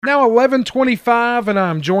Now 11:25, and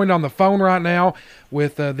I'm joined on the phone right now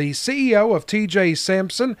with the CEO of TJ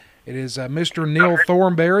Sampson. It is Mr. Neil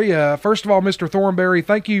Thornberry. First of all, Mr. Thornberry,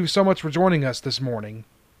 thank you so much for joining us this morning.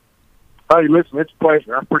 Hey, listen, it's a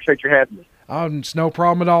pleasure. I appreciate you having me. It's no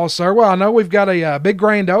problem at all, sir. Well, I know we've got a big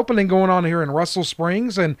grand opening going on here in Russell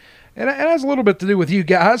Springs, and it has a little bit to do with you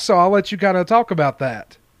guys, so I'll let you kind of talk about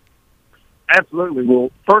that. Absolutely. Well,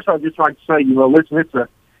 first I'd just like to say, listen,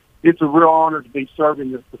 it's a real honor to be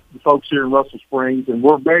serving the folks here in Russell Springs, and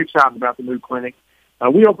we're very excited about the new clinic.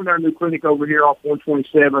 We opened our new clinic over here off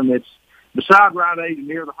 127. It's beside Rite Aid and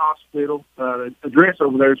near the hospital. The address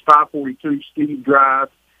over there is 542 Steve Drive.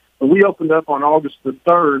 And we opened up on August the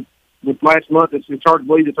 3rd. With last month, it's hard to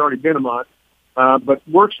believe it's already been a month. But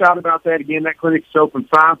we're excited about that. Again, that clinic's open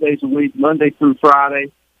 5 days a week, Monday through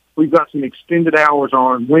Friday. We've got some extended hours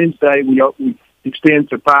on Wednesday. We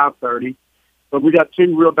extend to 5:30. But we got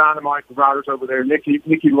two real dynamite providers over there, Nikki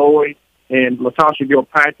Lloyd and Latasha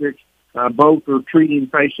Gilpatrick. Both are treating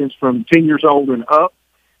patients from 10 years old and up.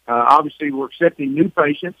 Obviously, we're accepting new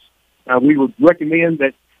patients. We would recommend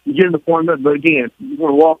that you get an appointment, but again, if you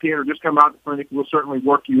want to walk in or just come out of the clinic, we'll certainly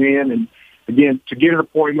work you in. And again, to get an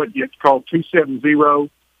appointment, you have to call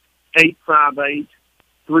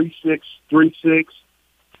 270-858-3636.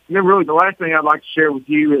 And then really the last thing I'd like to share with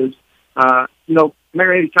you is,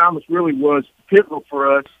 Mayor Eddie Thomas really was pivotal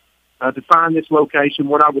for us to find this location.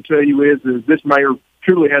 What I would tell you is this mayor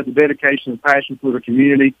truly has a dedication and passion for the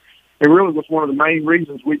community. It really was one of the main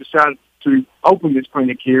reasons we decided to open this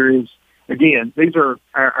clinic here is, again, these are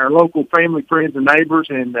our local family, friends, and neighbors,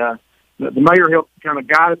 and the mayor helped kind of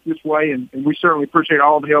guide us this way, and we certainly appreciate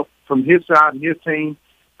all the help from his side and his team.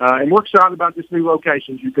 And we're excited about this new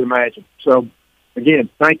location, as you can imagine. So, again,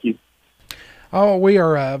 thank you. Oh, we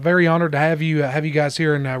are very honored to have you guys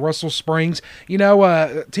here in Russell Springs.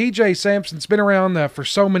 TJ Sampson's been around for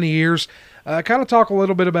so many years. Kind of talk a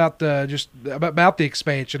little bit about just about the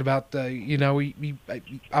expansion.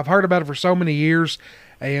 I've heard about it for so many years,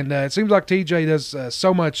 and it seems like TJ does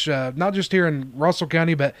so much, not just here in Russell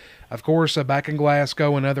County, but of course back in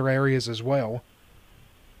Glasgow and other areas as well.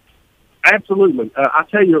 Absolutely. I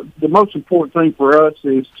tell you, the most important thing for us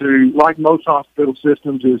is to, like most hospital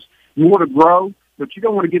systems, is you want to grow, but you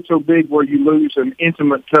don't want to get so big where you lose an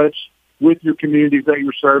intimate touch with your communities that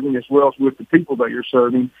you're serving as well as with the people that you're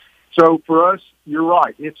serving. So for us, you're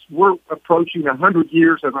right. We're approaching 100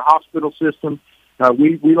 years as a hospital system.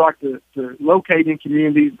 We like to locate in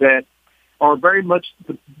communities that are very much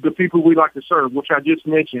the people we like to serve, which I just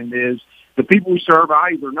mentioned is the people we serve.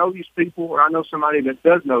 I either know these people or I know somebody that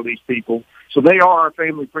does know these people. So they are our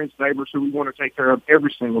family, friends, neighbors who we want to take care of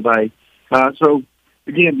every single day. So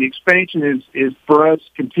again, the expansion is for us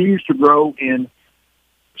continues to grow in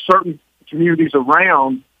certain communities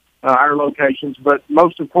around our locations, but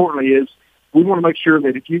most importantly is we want to make sure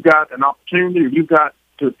that if you've got an opportunity or you've got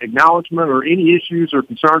acknowledgement or any issues or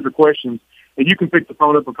concerns or questions, that you can pick the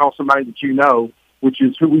phone up and call somebody that you know, which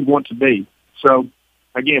is who we want to be. So,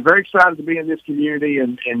 again, very excited to be in this community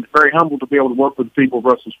and very humbled to be able to work with the people of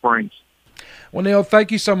Russell Springs. Well, Neil,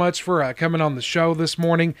 thank you so much for coming on the show this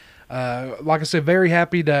morning. Like I said, very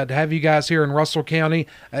happy to have you guys here in Russell County.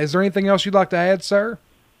 Is there anything else you'd like to add, sir?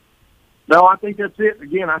 No, I think that's it.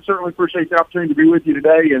 Again, I certainly appreciate the opportunity to be with you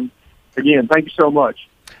today. And, again, thank you so much.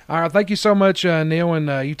 All right, thank you so much, Neil,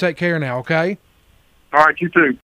 and you take care now, okay? All right, you too.